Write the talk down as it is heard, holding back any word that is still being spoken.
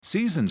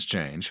Seasons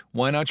change,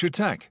 why not your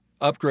tech?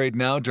 Upgrade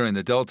now during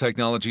the Dell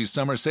Technologies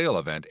Summer Sale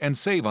event and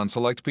save on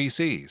select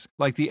PCs,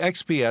 like the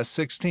XPS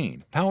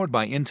 16, powered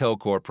by Intel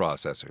Core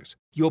processors.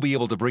 You'll be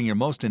able to bring your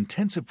most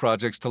intensive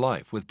projects to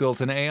life with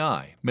built-in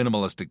AI,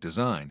 minimalistic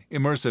design,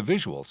 immersive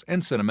visuals,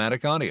 and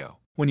cinematic audio.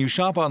 When you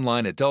shop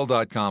online at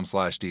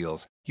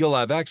Dell.com/deals, you'll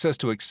have access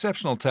to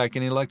exceptional tech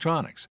and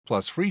electronics,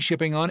 plus free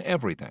shipping on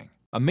everything.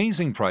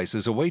 Amazing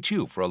prices await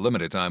you for a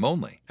limited time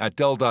only at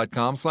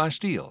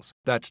Dell.com/deals.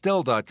 That's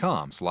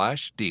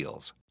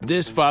Dell.com/deals.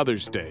 This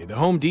Father's Day, the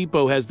Home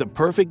Depot has the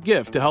perfect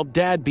gift to help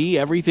Dad be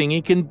everything he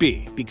can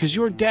be, because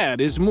your dad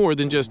is more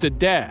than just a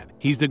dad.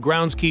 He's the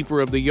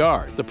groundskeeper of the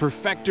yard, the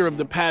perfecter of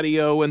the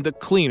patio, and the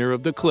cleaner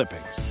of the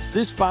clippings.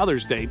 This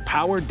Father's Day,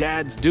 power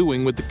Dad's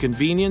doing with the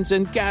convenience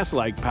and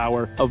gas-like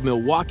power of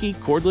Milwaukee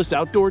cordless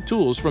outdoor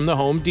tools from the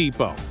Home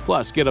Depot.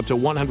 Plus, get up to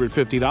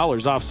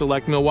 $150 off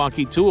select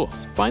Milwaukee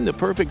tools. Find the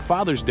perfect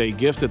Father's Day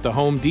gift at the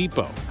Home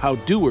Depot. How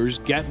doers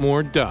get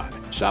more done.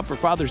 Shop for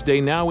Father's Day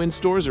now in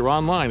stores or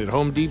online at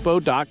HomeDepot.com.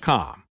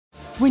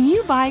 When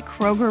you buy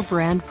Kroger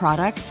brand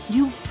products,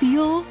 you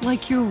feel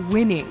like you're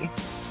winning.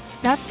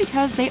 That's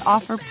because they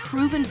offer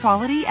proven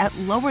quality at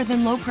lower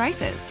than low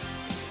prices.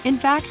 In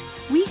fact,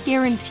 we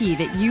guarantee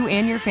that you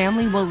and your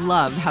family will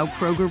love how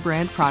Kroger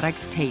brand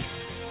products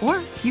taste, or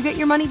you get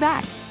your money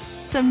back.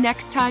 So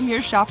next time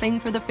you're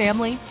shopping for the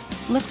family,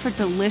 look for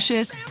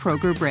delicious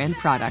Kroger brand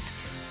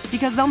products,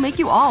 because they'll make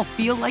you all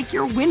feel like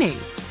you're winning.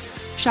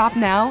 Shop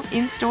now,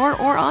 in-store,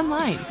 or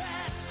online.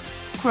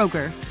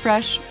 Kroger,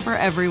 fresh for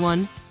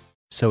everyone.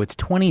 So it's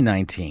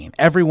 2019.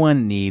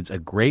 Everyone needs a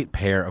great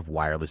pair of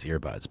wireless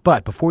earbuds.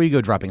 But before you go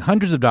dropping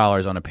hundreds of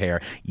dollars on a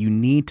pair, you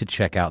need to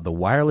check out the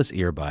wireless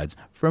earbuds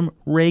from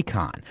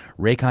Raycon.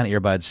 Raycon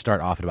earbuds start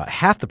off at about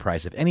half the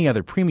price of any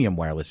other premium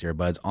wireless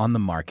earbuds on the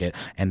market,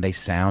 and they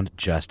sound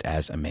just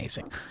as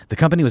amazing. The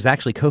company was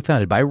actually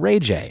co-founded by Ray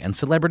J, and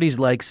celebrities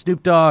like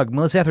Snoop Dogg,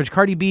 Melissa Etheridge,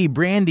 Cardi B,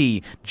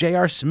 Brandy,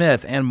 J.R.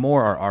 Smith, and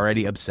more are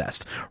already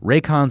obsessed.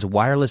 Raycon's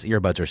wireless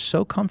earbuds are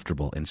so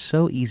comfortable and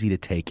so easy to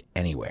take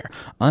anywhere.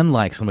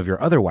 Unlike some of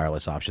your other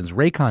wireless options,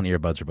 Raycon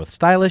earbuds are both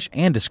stylish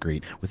and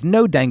discreet, with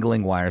no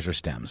dangling wires or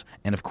stems.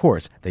 And of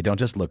course, they don't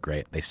just look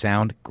great, they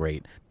sound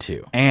great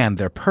too. And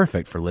they're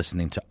perfect for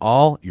listening to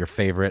all your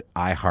favorite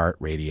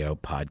iHeartRadio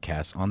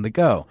podcasts on the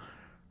go.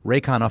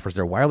 Raycon offers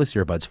their wireless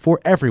earbuds for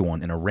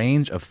everyone in a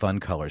range of fun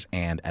colors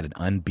and at an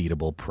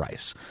unbeatable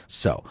price.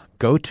 So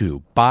go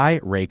to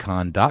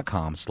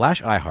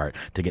buyraycon.com/iHeart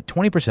to get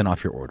 20%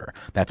 off your order.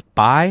 That's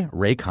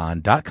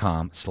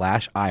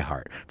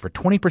buyraycon.com/iHeart for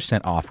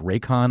 20% off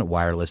Raycon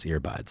wireless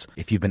earbuds.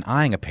 If you've been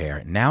eyeing a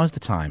pair, now is the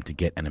time to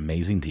get an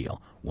amazing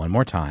deal. One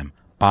more time,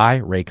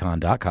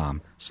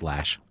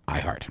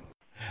 buyraycon.com/iHeart.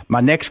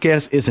 My next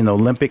guest is an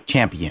Olympic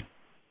champion,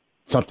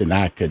 something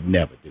I could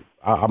never do.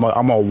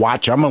 I'm a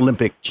watcher. I'm an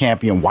Olympic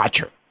champion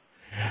watcher.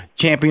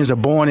 Champions are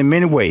born in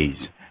many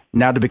ways.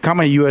 Now, to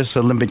become a U.S.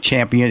 Olympic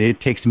champion, it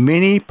takes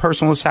many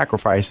personal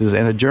sacrifices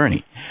and a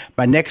journey.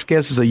 My next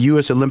guest is a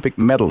U.S. Olympic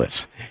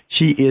medalist.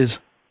 She is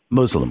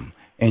Muslim,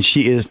 and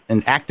she is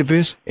an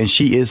activist, and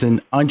she is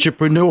an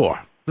entrepreneur.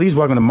 Please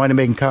welcome to Money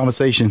Making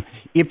Conversation,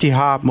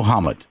 Ibtihaj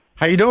Muhammad.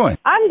 How you doing?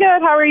 I'm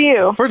good. How are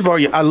you? First of all,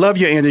 I love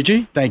your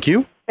energy. Thank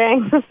you.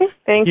 Thanks.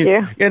 Thank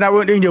you. And I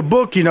went in your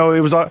book. You know,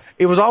 it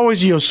was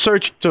always your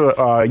search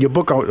to your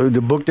book. The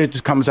book that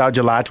just comes out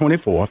July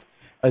 24th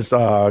is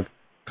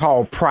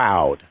called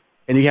Proud,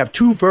 and you have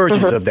two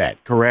versions of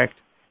that. Correct?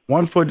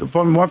 One for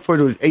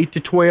the 8 to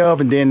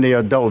 12, and then the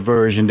adult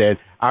version that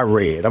I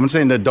read. I'm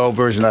saying the adult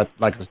version,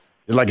 like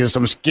it's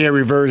some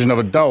scary version of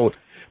adult,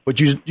 but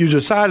you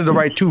decided to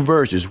write two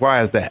versions.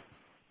 Why is that?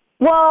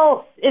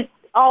 Well, it's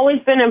always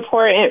been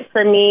important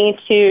for me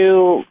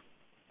to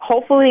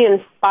hopefully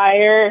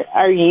inspire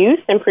our youth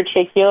in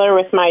particular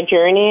with my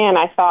journey. And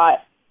I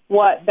thought,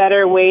 what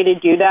better way to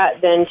do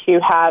that than to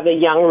have a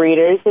young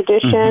reader's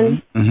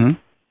edition? Mm-hmm. Mm-hmm.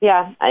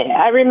 Yeah,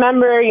 I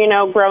remember,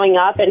 growing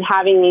up and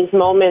having these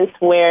moments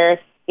where,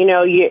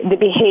 the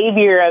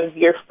behavior of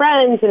your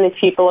friends and the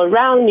people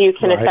around you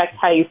can affect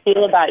how you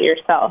feel about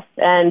yourself.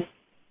 And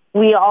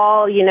we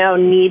all,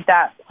 need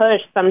that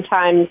push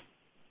sometimes.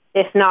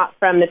 If not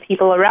from the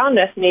people around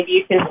us, maybe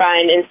you can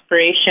find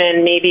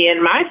inspiration maybe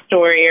in my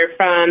story or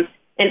from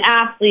an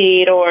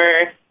athlete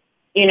or,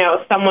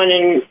 someone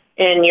in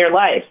your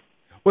life.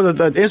 Well,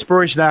 the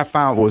inspiration I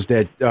found was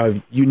that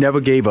you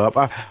never gave up.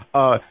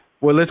 Well,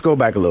 let's go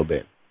back a little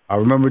bit. I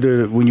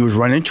remember when you was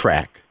running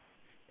track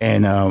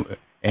and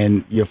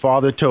your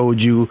father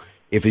told you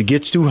if it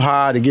gets too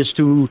hard, it gets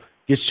too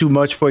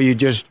much for you,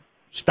 just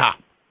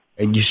stop.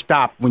 And you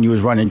stopped when you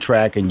was running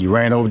track and you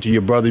ran over to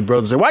your brother. Your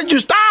brother said, "Why did you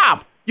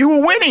stop? You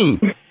were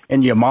winning."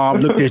 And your mom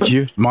looked at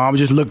you. Mom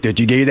just looked at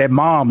you, gave you that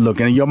mom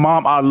look. And your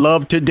mom I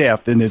love to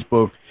death in this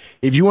book.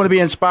 If you want to be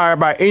inspired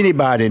by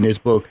anybody in this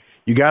book,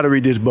 you got to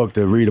read this book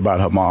to read about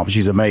her mom.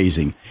 She's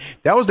amazing.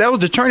 That was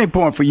the turning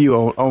point for you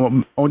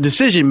on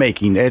decision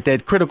making at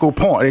that critical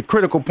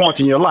point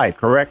in your life,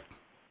 correct?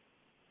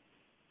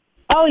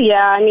 Oh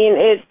yeah, I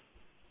mean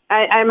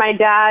my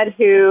dad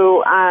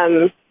who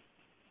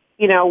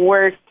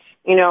worked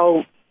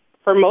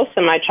for most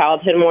of my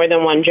childhood, more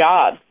than one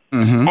job.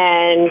 Mm-hmm.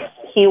 And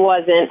he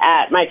wasn't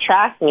at my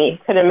track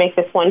meet, couldn't make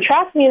this one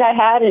track meet I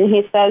had. And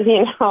he says,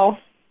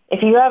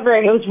 if you ever,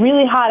 it was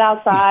really hot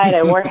outside,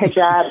 I wore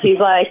hijab. He's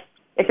like,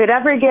 if it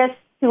ever gets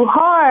too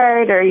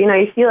hard or,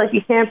 you feel like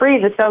you can't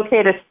breathe, it's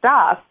okay to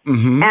stop.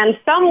 Mm-hmm. And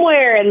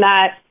somewhere in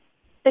that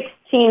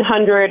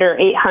 1,600 or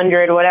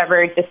 800,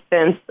 whatever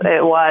distance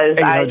it was,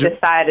 800. I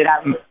decided I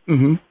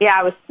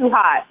was too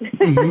hot.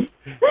 Mm-hmm.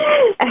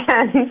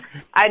 And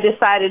I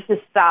decided to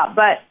stop.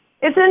 But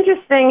it's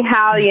interesting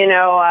how,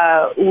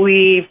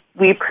 we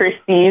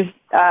perceive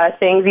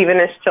things, even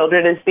as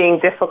children, as being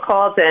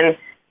difficult. And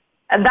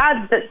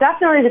that's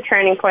definitely the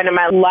turning point in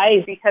my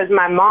life, because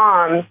my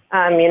mom,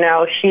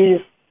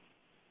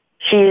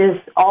 she's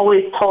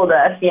always told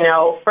us,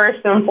 first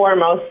and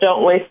foremost,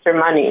 don't waste your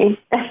money.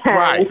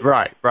 And,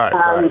 right.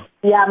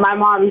 Yeah, my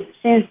mom,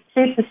 she's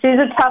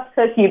a tough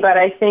cookie, but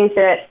I think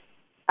that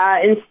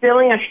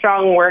instilling a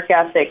strong work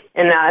ethic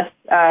in us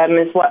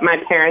is what my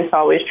parents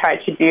always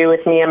tried to do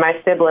with me and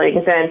my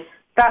siblings, and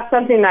that's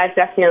something that I've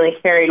definitely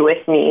carried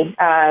with me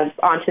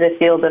onto the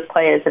field of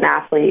play as an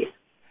athlete.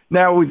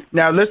 Now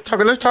let's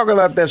talk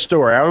about that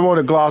story. I don't want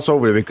to gloss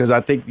over it, because I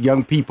think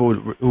young people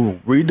who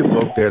read the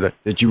book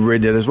that you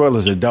read it, as well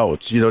as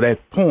adults, that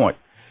point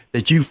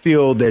that you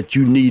feel that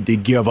you need to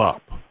give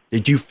up,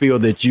 that you feel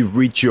that you've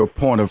reached your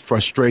point of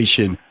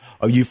frustration,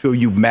 or you feel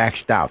you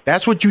maxed out.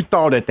 That's what you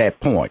thought at that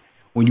point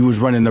when you was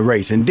running the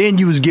race, and then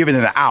you was given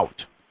an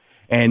out,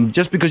 and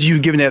just because you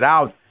were given that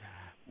out,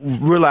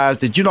 realize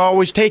that you don't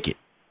always take it,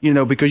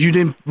 because you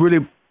didn't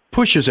really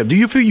push yourself. Do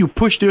you feel you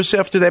pushed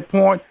yourself to that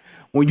point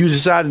when you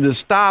decided to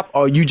stop,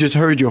 or you just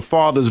heard your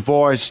father's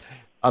voice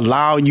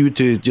allowing you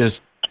to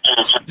just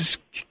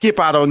skip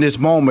out on this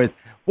moment?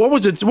 What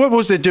was that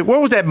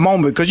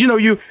moment? Because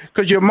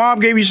because your mom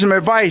gave you some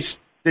advice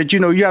that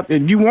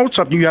if you want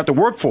something, you have to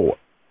work for it,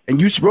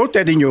 and you wrote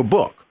that in your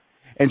book.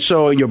 And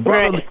so your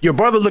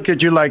brother looked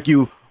at you like,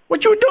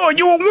 what you doing?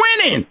 You were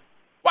winning.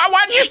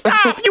 Why'd you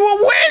stop? You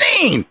were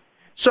winning.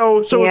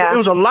 So There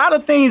was a lot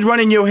of things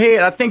running in your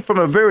head, I think, from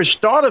the very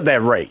start of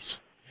that race,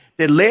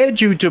 that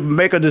led you to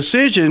make a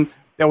decision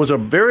that was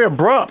very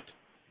abrupt,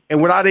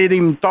 and without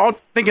even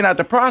thinking out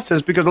the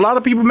process, because a lot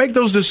of people make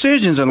those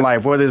decisions in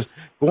life, whether it's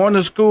going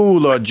to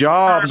school or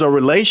jobs or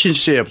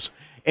relationships,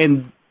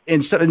 and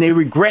they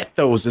regret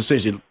those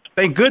decisions.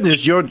 Thank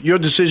goodness your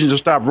decision to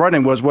stop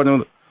running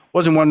wasn't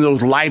one of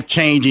those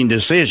life-changing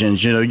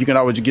decisions. You can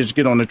always just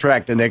get on the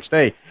track the next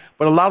day,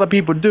 but a lot of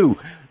people do.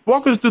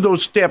 Walk us through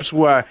those steps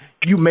where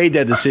you made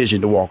that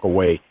decision to walk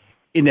away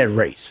in that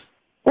race.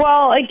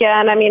 Well,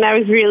 again, I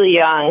was really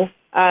young.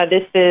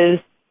 This is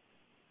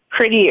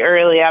pretty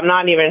early. I'm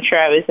not even sure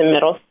I was in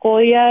middle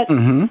school yet.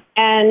 Mm-hmm.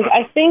 And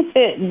I think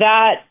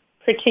that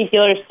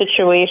particular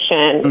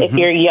situation, mm-hmm. if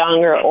you're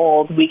young or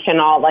old, we can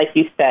all, like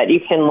you said, you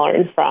can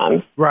learn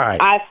from. Right.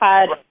 I've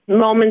had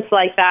moments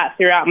like that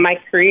throughout my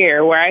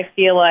career where I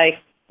feel like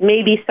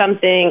maybe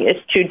something is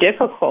too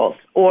difficult,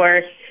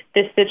 or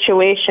this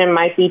situation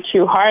might be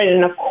too hard.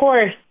 And of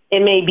course,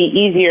 it may be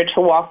easier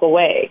to walk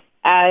away.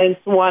 As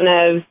one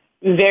of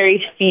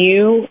very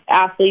few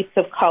athletes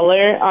of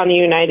color on the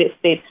United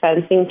States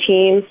fencing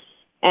team,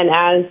 and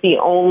as the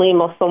only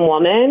Muslim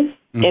woman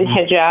mm-hmm. in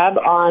hijab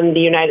on the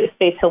United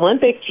States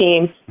Olympic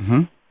team,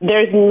 mm-hmm.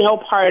 there's no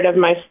part of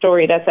my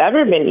story that's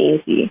ever been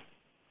easy.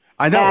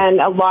 I know.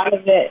 And a lot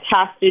of it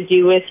has to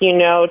do with,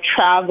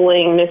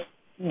 traveling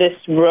this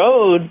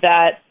road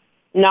that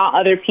not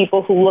other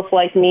people who look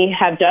like me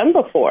have done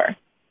before.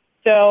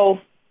 So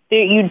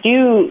you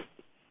do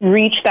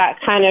reach that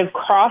kind of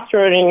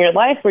crossroad in your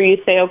life where you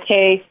say,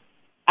 okay,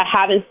 I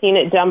haven't seen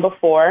it done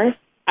before.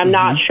 I'm mm-hmm.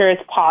 not sure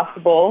it's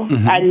possible.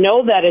 Mm-hmm. I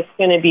know that it's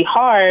going to be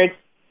hard,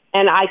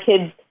 and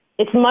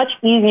it's much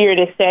easier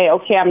to say,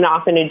 okay, I'm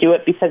not going to do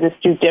it because it's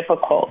too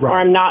difficult, right. or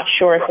I'm not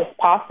sure if it's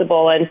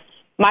possible. And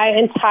my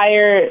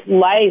entire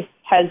life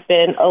has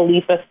been a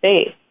leap of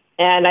faith.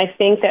 And I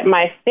think that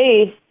my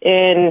faith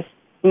in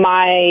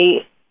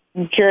my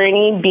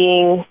journey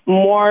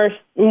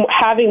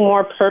having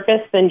more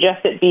purpose than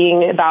just it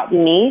being about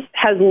me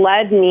has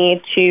led me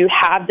to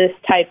have this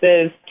type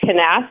of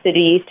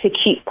tenacity to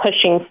keep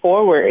pushing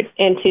forward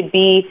and to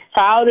be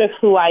proud of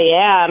who I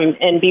am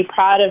and be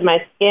proud of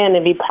my skin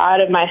and be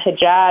proud of my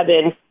hijab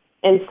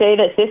and say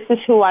that this is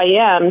who I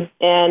am,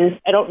 and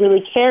I don't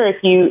really care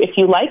if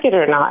you like it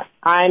or not.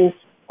 I'm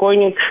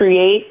going to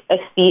create a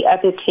seat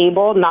at the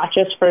table, not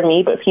just for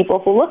me, but people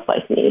who look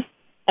like me.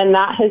 And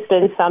that has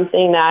been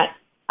something that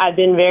I've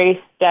been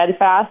very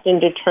steadfast and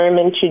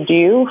determined to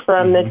do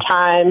from the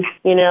time,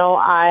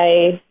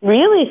 I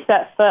really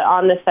set foot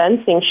on the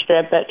fencing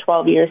strip at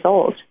 12 years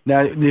old. Now,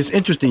 it's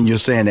interesting you're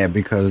saying that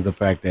because of the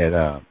fact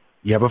that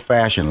you have a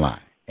fashion line,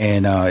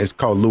 and it's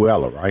called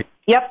Luella, right?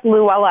 Yep,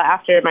 Luella,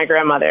 after my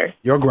grandmother.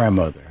 Your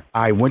grandmother.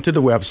 I went to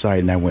the website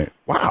and I went,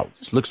 wow,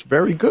 this looks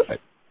very good.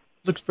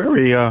 Looks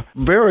very,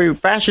 very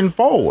fashion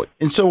forward.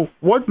 And so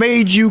what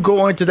made you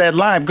go into that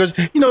line? Because,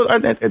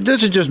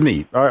 this is just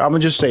me. I'm going to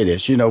just say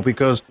this,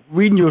 because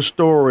reading your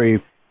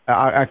story,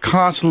 I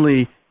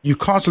constantly you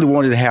constantly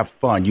wanted to have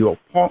fun. You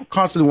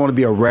constantly want to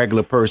be a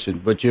regular person,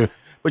 but your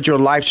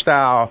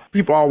lifestyle,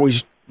 people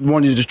always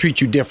wanted to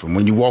treat you different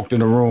when you walked in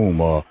the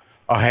room or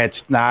had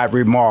snide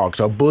remarks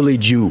or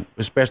bullied you,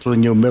 especially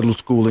in your middle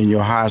school and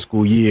your high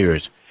school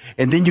years.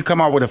 And then you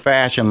come out with a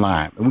fashion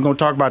line. And we're going to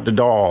talk about the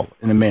doll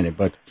in a minute,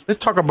 but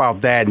let's talk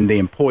about that and the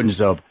importance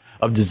of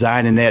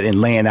designing that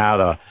and laying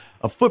out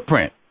a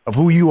footprint of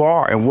who you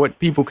are and what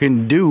people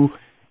can do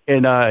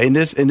in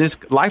this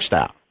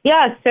lifestyle.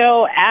 Yeah,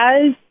 so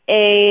as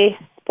a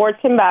sports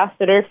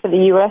ambassador for the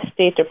U.S.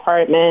 State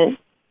Department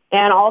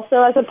and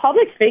also as a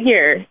public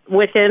figure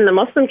within the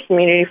Muslim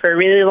community for a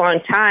really long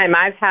time,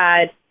 I've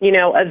had,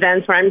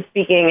 events where I'm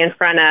speaking in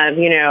front of,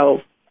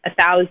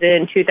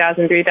 1,000,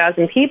 2,000,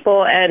 3,000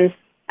 people. And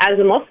as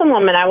a Muslim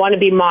woman, I want to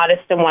be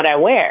modest in what I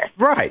wear.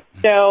 Right.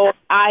 So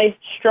I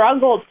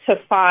struggled to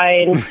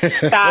find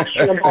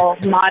fashionable,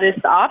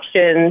 modest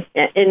options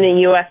in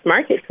the U.S.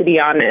 market, to be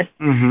honest.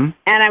 Mm-hmm.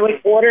 And I was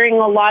ordering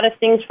a lot of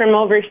things from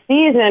overseas,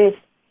 and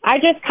I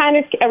just kind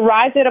of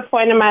arrived at a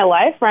point in my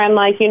life where I'm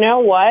like, you know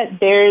what?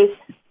 There's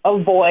a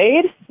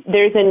void.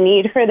 There's a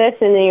need for this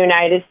in the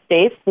United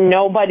States.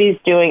 Nobody's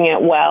doing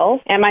it well.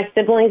 And my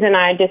siblings and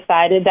I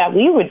decided that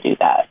we would do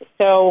that.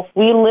 So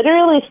we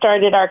literally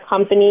started our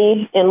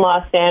company in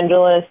Los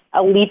Angeles,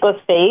 a leap of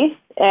faith,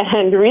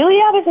 and really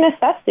out of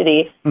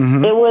necessity.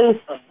 Mm-hmm. It was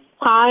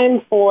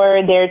time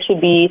for there to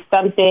be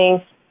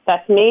something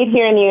that's made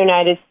here in the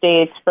United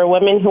States for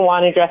women who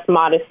want to dress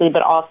modestly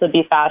but also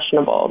be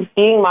fashionable.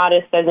 Being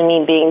modest doesn't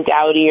mean being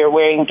dowdy or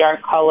wearing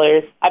dark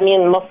colors. I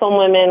mean, Muslim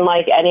women,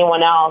 like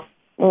anyone else,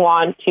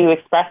 want to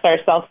express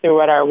ourselves through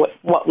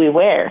what we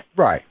wear.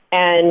 Right.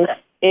 And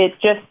it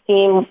just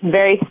seemed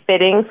very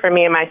fitting for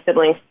me and my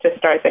siblings to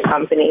start the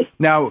company.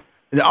 Now,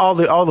 all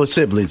the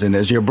siblings in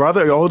this, your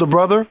older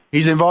brother,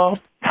 he's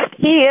involved?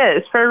 He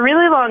is. For a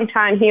really long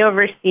time, he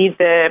oversees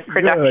the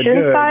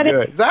production side.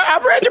 Good.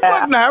 I've read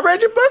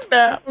your book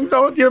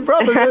now. Your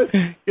brother,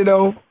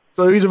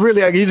 So he's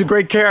a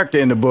great character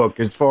in the book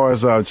as far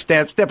as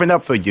stepping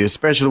up for you,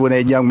 especially when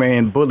that young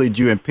man bullied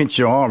you and pinched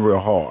your arm real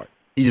hard.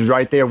 He's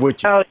right there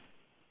with you.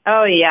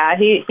 Oh yeah.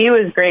 He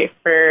was great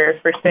for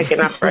sticking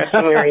up for us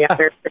when we were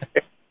younger.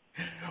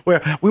 Well,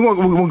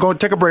 we're going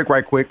to take a break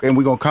right quick, and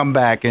we're going to come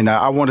back, and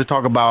I want to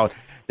talk about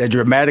that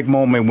dramatic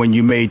moment when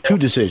you made two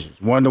decisions,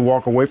 one to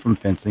walk away from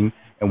fencing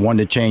and one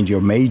to change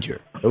your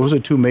major. Those are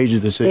two major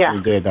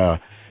decisions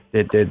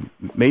that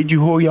made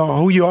you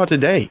who you are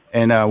today.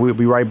 And we'll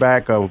be right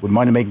back with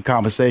Money Making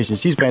Conversation.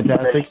 She's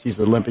fantastic. She's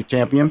an Olympic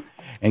champion.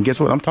 And guess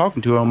what? I'm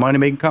talking to her on Money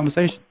Making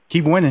Conversation.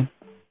 Keep winning.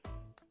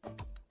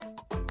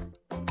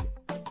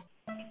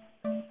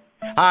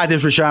 Hi,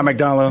 this is Rushion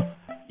McDonald.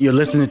 You're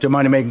listening to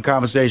Money Making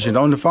Conversations.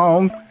 On the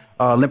phone,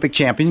 Olympic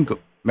champion,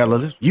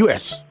 medalist,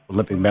 U.S.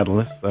 Olympic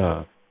medalist,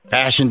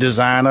 fashion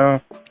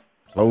designer,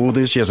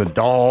 clothes. She has a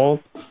doll.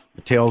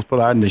 Mattel's put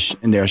out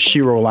in their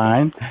Shiro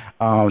line.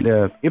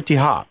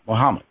 Ibtihaj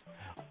Muhammad.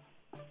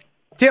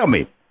 Tell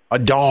me, a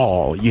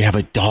doll. You have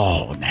a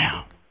doll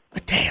now.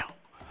 Mattel.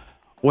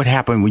 What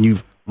happened when you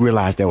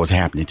realized that was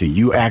happening to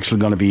you? You're actually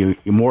going to be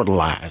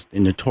immortalized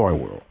in the toy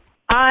world.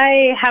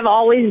 I have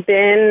always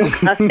been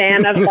a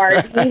fan of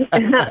Barbie.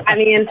 I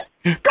mean,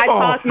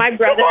 talked my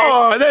brother. Come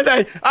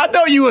on. I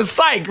know you were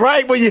psyched,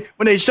 right? When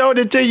they showed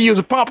it to you, you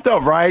was pumped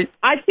up, right?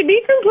 To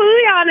be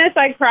completely honest,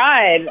 I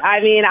cried. I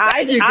mean,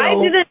 I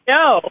didn't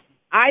know.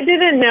 I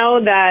didn't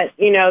know that,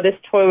 this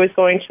toy was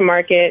going to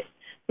market.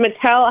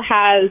 Mattel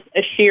has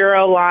a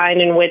Shiro line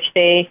in which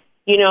they,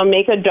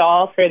 make a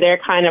doll for their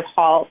kind of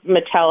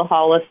Mattel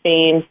Hall of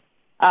Fame.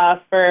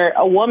 For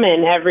a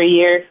woman every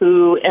year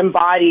who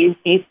embodies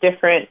these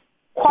different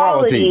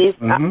qualities.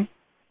 Mm-hmm.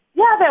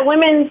 That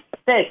women,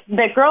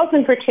 that girls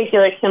in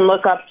particular can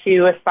look up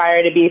to,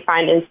 aspire to be,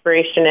 find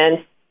inspiration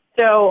in.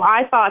 So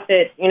I thought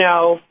that,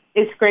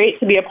 it's great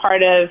to be a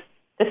part of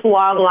this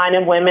long line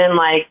of women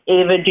like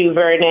Ava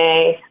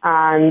DuVernay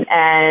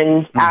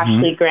and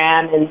Ashley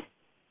Graham. And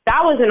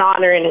that was an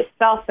honor in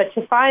itself. But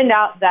to find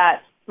out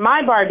that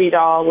my Barbie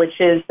doll, which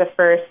is the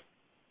first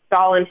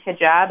doll in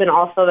hijab and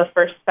also the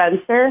first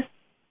Spencer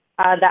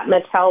that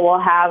Mattel will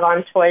have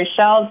on toy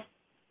shelves.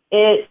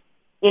 To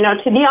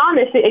be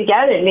honest,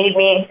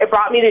 it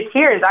brought me to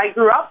tears. I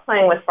grew up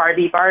playing with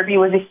Barbie. Barbie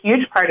was a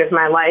huge part of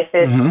my life.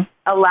 It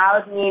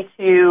allowed me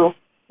to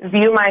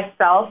view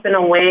myself in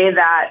a way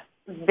that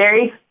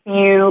very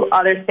few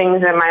other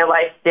things in my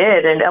life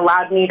did. It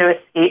allowed me to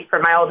escape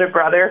from my older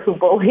brother who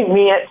bullied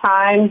me at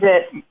times.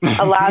 It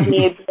allowed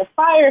me to be a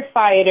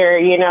firefighter,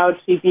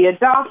 to be a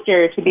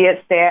doctor, to be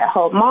a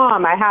stay-at-home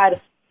mom. I had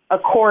a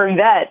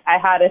Corvette. I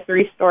had a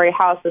 3-story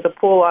house with a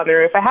pool on the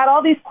roof. I had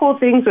all these cool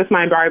things with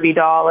my Barbie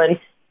doll. And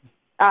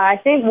I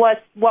think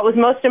what was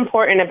most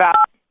important about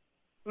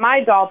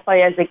my doll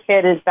play as a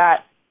kid is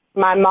that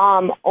my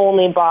mom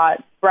only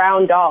bought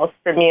brown dolls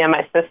for me and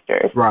my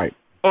sisters. Right.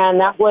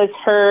 And that was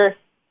her,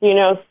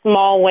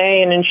 small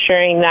way in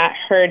ensuring that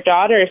her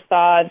daughters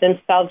saw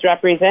themselves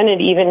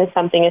represented even in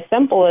something as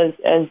simple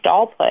as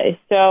doll play.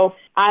 So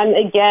I'm,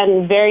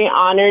 again, very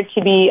honored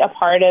to be a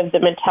part of the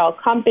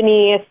Mattel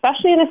company,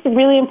 especially in this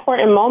really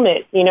important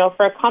moment. You know,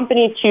 for a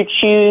company to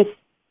choose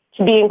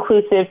to be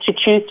inclusive, to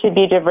choose to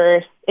be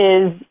diverse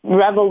is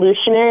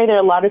revolutionary. There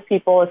are a lot of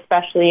people,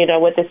 especially, you know,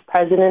 with this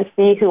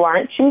presidency, who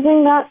aren't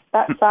choosing that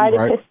side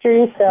of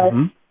history.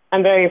 So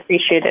I'm very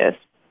appreciative.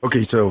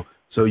 Okay, so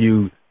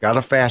you got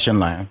a fashion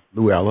line,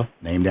 Luella,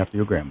 named after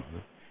your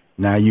grandmother.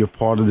 Now you're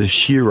part of the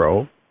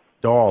Shiro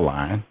doll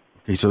line.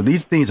 Okay, so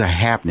these things are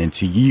happening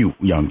to you,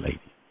 young lady.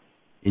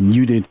 And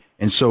you did,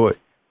 and so,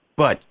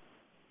 but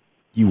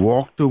you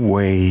walked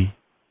away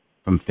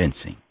from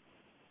fencing.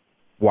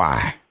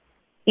 Why?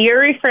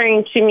 You're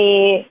referring to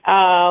me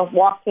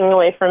walking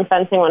away from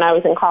fencing when I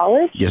was in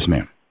college? Yes,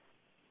 ma'am.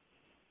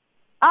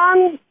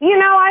 You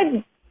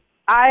know,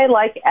 I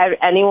like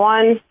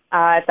anyone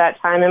at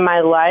that time in my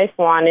life,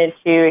 wanted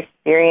to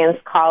experience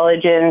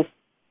college in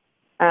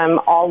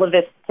all of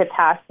its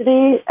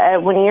capacity.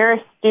 When you're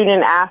a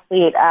student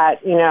athlete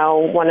at, you know,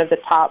 one of the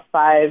top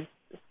 5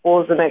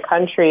 schools in the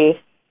country,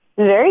 it's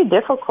very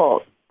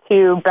difficult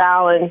to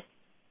balance,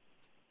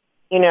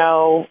 you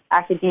know,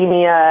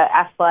 academia,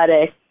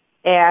 athletics,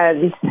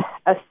 and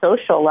a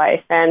social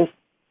life. And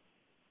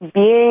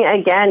being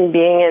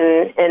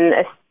in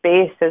a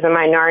space as a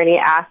minority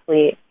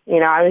athlete, you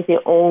know, I was the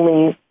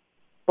only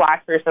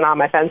Black person on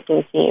my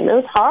fencing team. It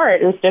was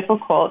hard. It was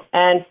difficult.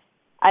 And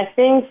I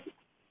think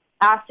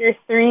after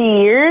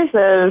 3 years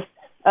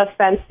of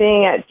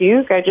fencing at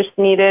Duke, I just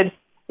needed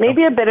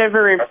maybe a bit of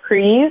a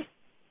reprieve,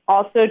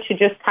 also to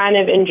just kind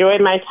of enjoy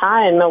my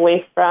time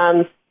away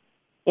from,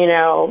 you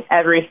know,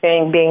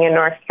 everything, being in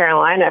North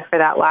Carolina for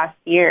that last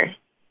year.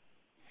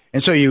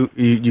 And so you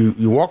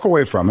walk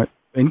away from it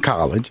in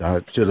college.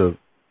 I should have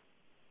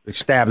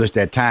established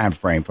that time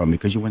frame for me,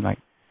 because you went like,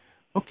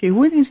 okay,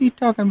 when is he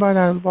talking about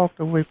I walked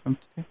away from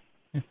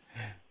today?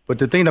 But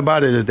the thing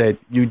about it is that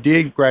you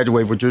did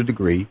graduate with your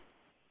degree,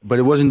 but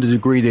it wasn't the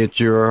degree that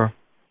your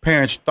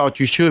parents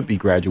thought you should be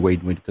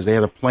graduating with, because they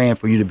had a plan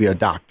for you to be a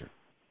doctor.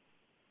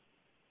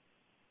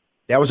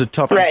 That was a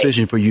tough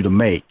decision for you to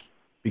make,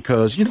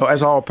 because, you know,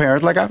 as all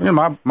parents, like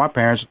my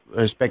parents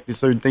expected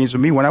certain things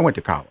from me when I went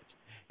to college.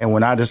 And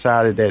when I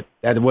decided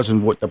that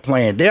wasn't what the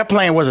plan, their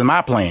plan wasn't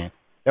my plan,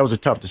 that was a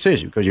tough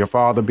decision, because your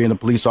father being a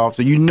police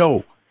officer, you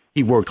know,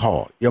 he worked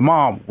hard. Your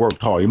mom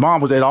worked hard. Your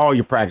mom was at all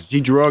your practice. She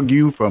drug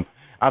you from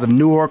out of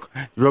Newark,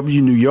 drove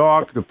you to New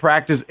York to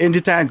practice,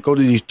 anytime to go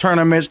to these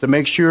tournaments to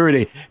make sure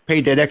they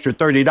paid that extra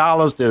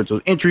 $30,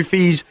 those entry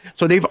fees.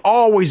 So they've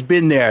always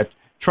been there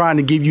trying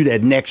to give you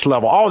that next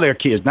level. All their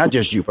kids, not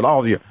just you, but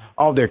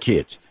all their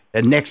kids,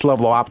 that next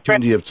level of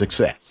opportunity of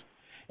success.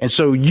 And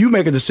so you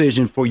make a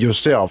decision for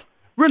yourself,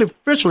 really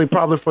officially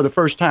probably for the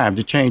first time,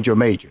 to change your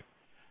major.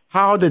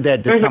 How did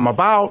that come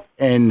about?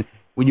 And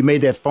when you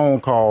made that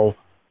phone call,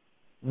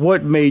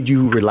 what made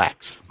you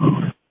relax?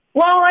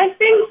 Well, I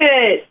think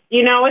that,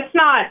 you know,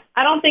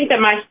 I don't think that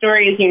my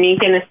story is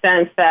unique in the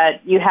sense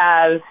that you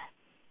have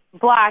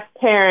Black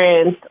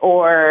parents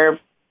or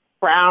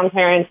brown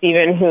parents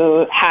even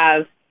who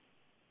have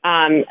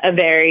a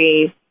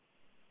very,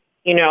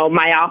 you know,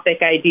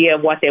 myopic idea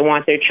of what they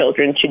want their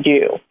children to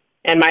do.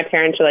 And my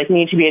parents are like,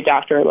 need to be a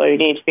doctor or lawyer,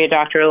 need to be a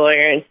doctor or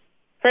lawyer. And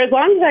for as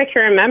long as I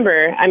can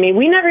remember, I mean,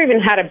 we never even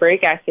had a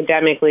break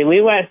academically.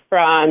 We went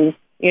from,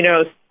 you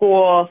know,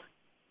 school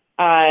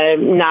 9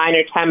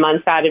 or 10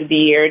 months out of the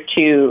year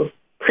to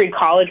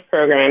pre-college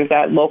programs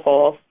at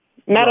local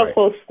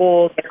medical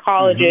schools or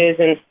colleges.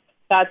 And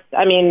that's,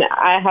 I mean,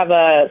 I have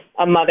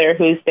a mother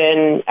who's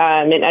been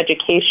in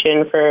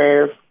education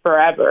for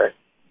forever.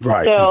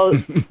 Right. So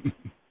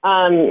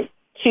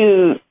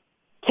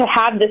to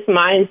have this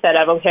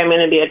mindset of, okay, I'm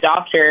going to be a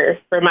doctor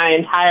for my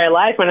entire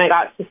life, when I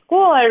got to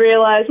school, I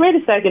realized, wait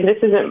a second, this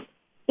isn't,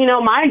 you know,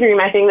 my dream.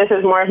 I think this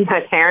is more of my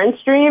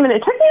parents' dream. And it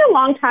took me a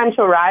long time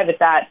to arrive at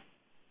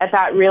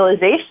that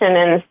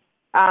realization.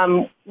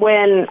 And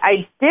when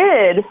I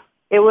did,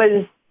 it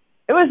was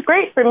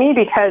great for me,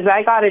 because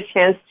I got a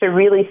chance to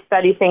really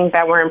study things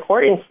that were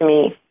important to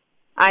me.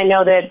 I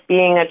know that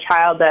being a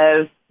child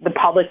of the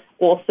public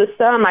school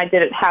system, I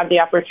didn't have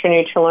the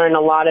opportunity to learn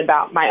a lot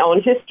about my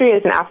own history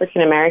as an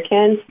African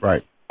American.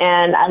 Right.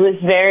 And I was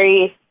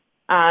very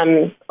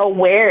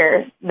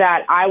aware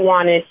that I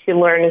wanted to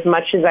learn as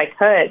much as I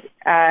could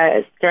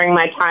during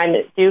my time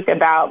at Duke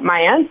about my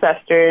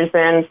ancestors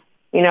and,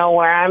 you know,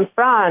 where I'm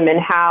from and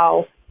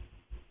how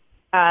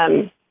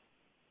the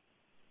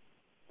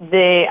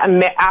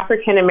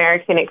African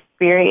American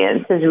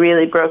experience has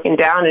really broken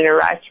down and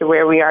arrived to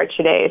where we are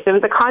today. So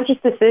it was a conscious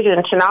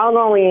decision to not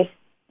only,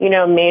 you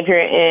know, major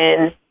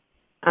in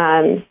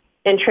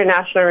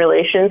international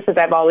relations, because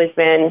I've always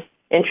been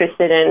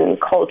interested in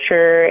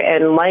culture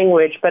and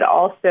language, but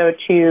also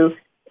to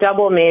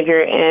double major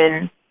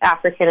in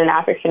African and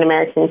African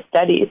American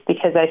studies,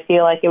 because I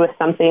feel like it was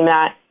something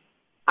that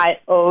I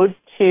owed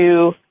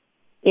to,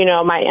 you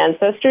know, my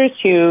ancestors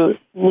who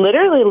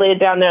literally laid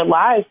down their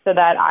lives so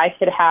that I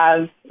could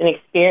have and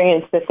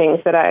experience the things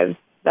that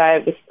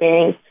I've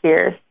experienced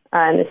here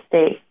in the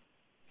state.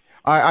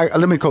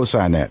 Let me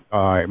co-sign that.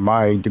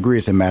 My degree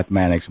is in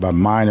mathematics. My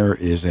minor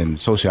is in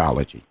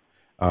sociology,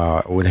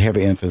 with a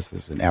heavy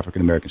emphasis in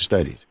African American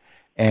studies.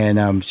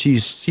 And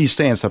she's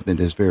saying something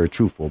that's very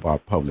truthful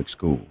about public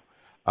school.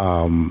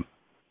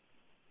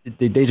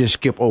 They just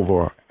skip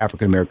over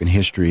African American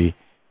history.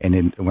 And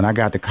then when I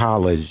got to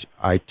college,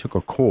 I took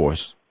a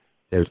course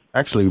that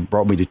actually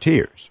brought me to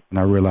tears. And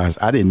I realized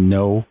I didn't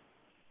know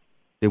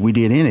that we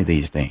did any of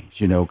these things,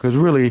 because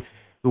really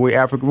the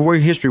way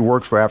history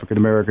works for African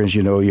Americans,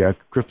 you have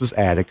Crispus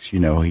Attucks,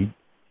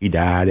 he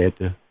died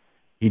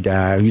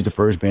he's the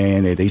first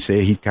man that they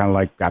say he kind of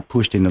like got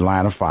pushed in the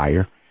line of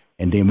fire,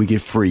 and then we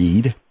get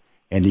freed,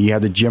 and then you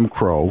have the Jim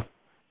Crow.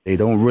 They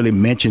don't really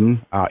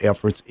mention our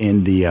efforts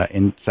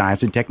in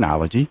science and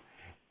technology.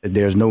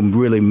 There's no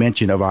really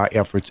mention of our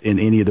efforts in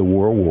any of the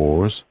world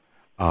wars.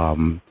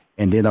 And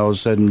then all of a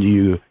sudden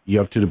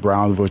you're up to the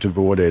Brown versus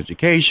Board of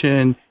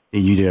Education.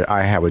 Then you did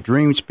I Have a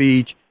Dream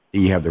speech.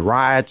 Then you have the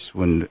riots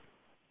when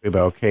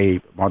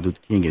MLK, Martin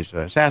Luther King, is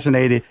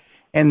assassinated.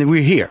 And then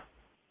we're here,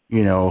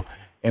 and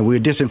we're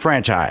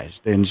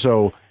disenfranchised. And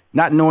so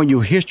not knowing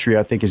your history,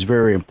 I think, is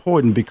very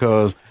important,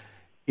 because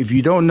if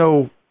you don't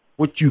know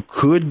what you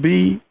could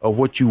be or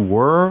what you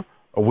were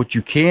or what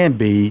you can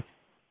be,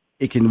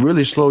 it can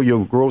really slow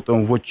your growth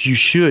on what you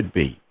should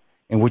be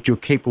and what you're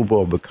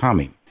capable of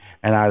becoming.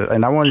 And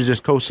I want to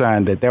just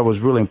co-sign that was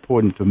really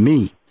important for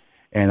me,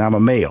 and I'm a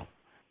male,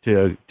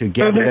 to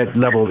get that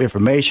level of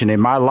information in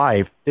my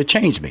life. It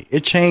changed me.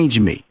 It changed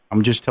me.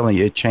 I'm just telling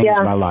you, it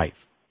changed my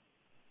life.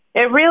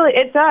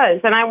 It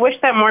does. And I wish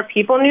that more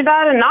people knew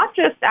that, and not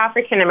just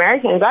African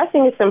Americans. I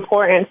think it's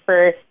important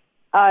for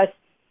us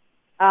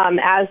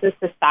as a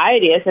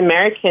society, as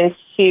Americans,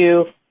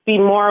 to be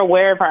more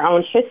aware of our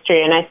own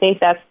history. And I think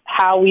that's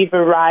how we've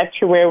arrived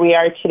to where we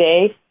are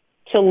today,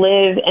 to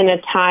live in a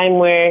time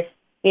where,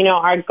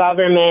 our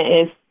government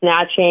is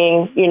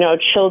snatching,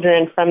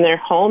 children from their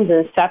homes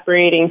and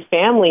separating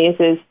families.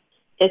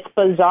 It's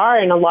bizarre.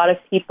 And a lot of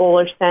people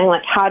are saying,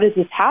 like, how does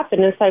this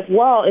happen? And it's like,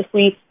 well, if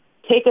we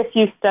take a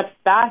few steps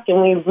back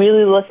and we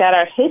really look at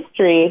our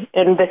history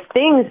and the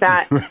things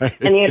that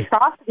and the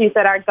atrocities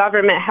that our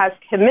government has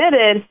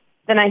committed,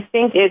 then I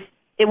think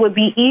it would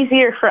be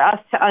easier for us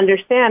to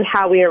understand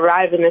how we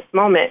arrive in this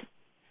moment.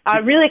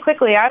 Really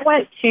quickly, I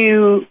went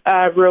to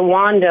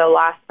Rwanda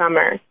last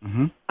summer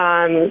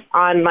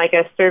on like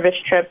a service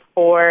trip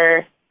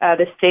for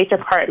the State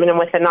Department and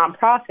with a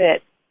nonprofit.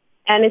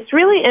 And it's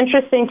really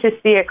interesting to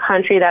see a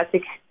country that's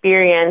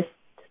experienced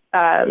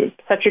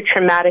such a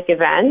traumatic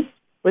event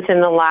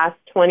within the last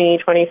 20,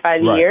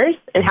 25 years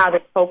and how they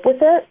cope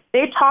with it.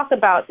 They talk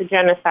about the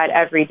genocide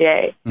every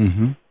day.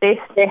 Mm-hmm. They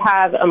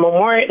have a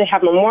memorial. They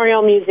have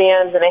memorial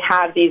museums, and they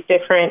have these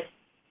different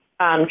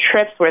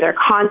trips where they're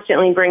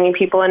constantly bringing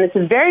people in. It's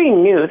very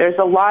new. There's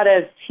a lot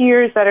of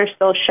tears that are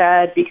still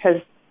shed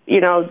because,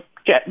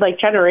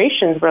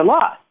 generations were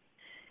lost.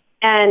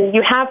 And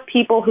you have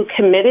people who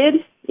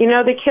committed,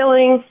 the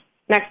killing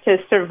next to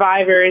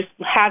survivors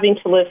having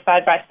to live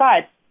side by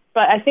side.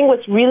 But I think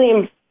what's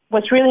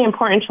really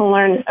important to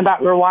learn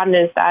about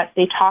Rwanda is that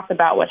they talk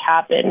about what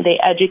happened. They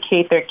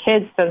educate their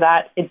kids so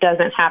that it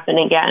doesn't happen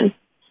again.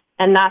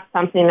 And that's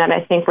something that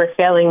I think we're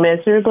failing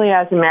miserably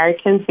as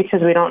Americans,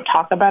 because we don't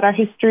talk about our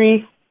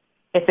history,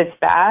 if it's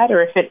bad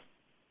or if it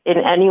in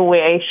any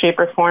way, shape,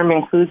 or form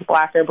includes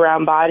Black or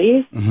brown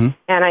bodies. Mm-hmm.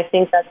 And I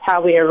think that's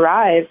how we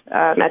arrive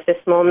at this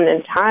moment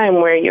in time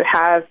where you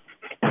have,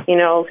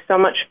 so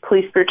much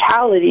police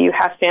brutality. You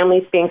have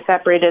families being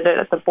separated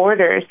at the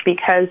borders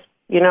because,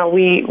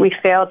 we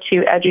fail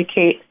to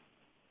educate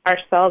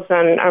ourselves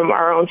on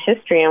our own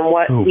history and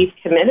what we've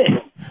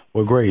committed.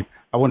 Well, great.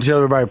 I want to tell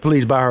everybody,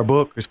 please buy her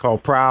book. It's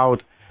called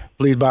Proud.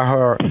 Please buy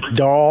her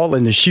doll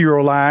in the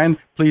Shiro line.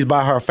 Please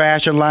buy her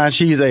fashion line.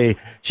 She's a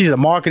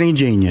marketing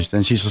genius,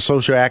 and she's a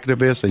social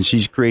activist, and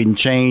she's creating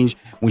change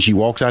when she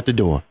walks out the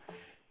door.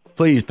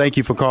 Please, thank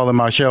you for calling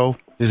my show.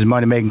 This is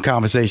Money Making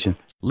Conversation.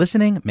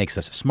 Listening makes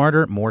us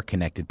smarter, more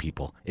connected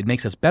people. It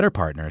makes us better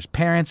partners,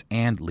 parents,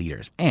 and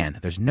leaders. And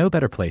there's no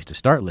better place to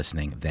start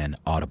listening than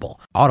Audible.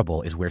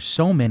 Audible is where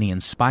so many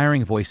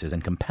inspiring voices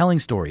and compelling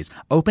stories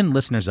open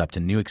listeners up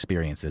to new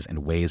experiences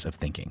and ways of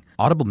thinking.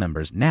 Audible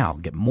members now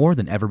get more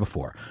than ever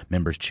before.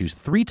 Members choose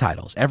 3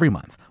 titles every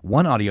month,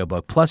 1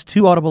 audiobook plus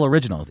 2 Audible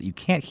originals that you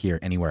can't hear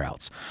anywhere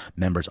else.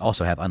 Members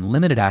also have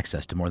unlimited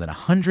access to more than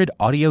 100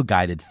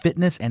 audio-guided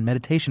fitness and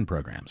meditation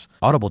programs.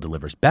 Audible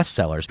delivers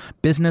bestsellers,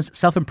 business,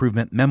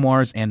 self-improvement,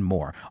 memoirs, and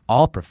more,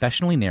 all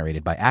professionally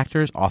narrated by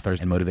actors, authors,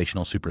 and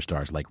motivational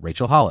superstars like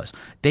Rachel Hollis,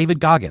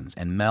 David Goggins,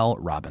 and Mel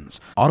Robbins.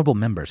 Audible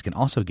members can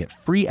also get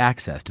free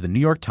access to the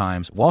New York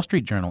Times, Wall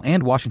Street Journal,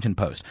 and Washington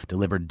Post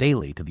delivered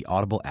daily to the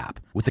Audible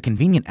app. With the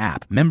convenient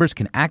app, members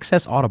can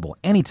access Audible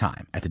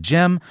anytime, at the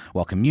gym,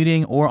 while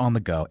commuting, or on the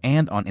go,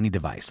 and on any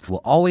device.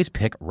 We'll always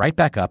pick right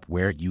back up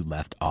where you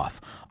left off.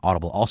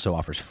 Audible also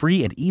offers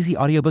free and easy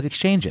audiobook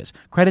exchanges,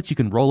 credits you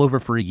can roll over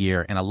for a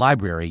year, and a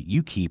library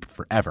you keep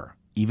forever.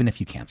 even if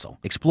you cancel.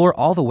 Explore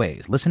all the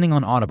ways listening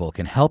on Audible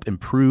can help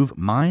improve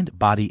mind,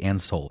 body,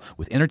 and soul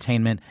with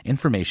entertainment,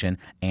 information,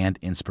 and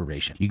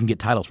inspiration. You can get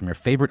titles from your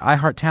favorite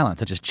iHeart talent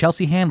such as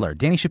Chelsea Handler,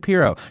 Danny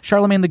Shapiro,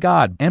 Charlemagne the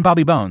God, and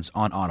Bobby Bones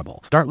on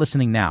Audible. Start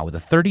listening now with a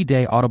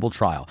 30-day Audible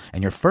trial,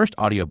 and your first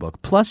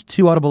audiobook plus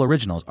 2 Audible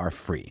originals are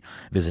free.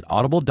 Visit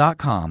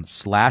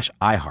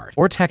audible.com/iHeart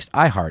or text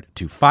iHeart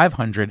to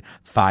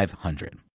 500-500.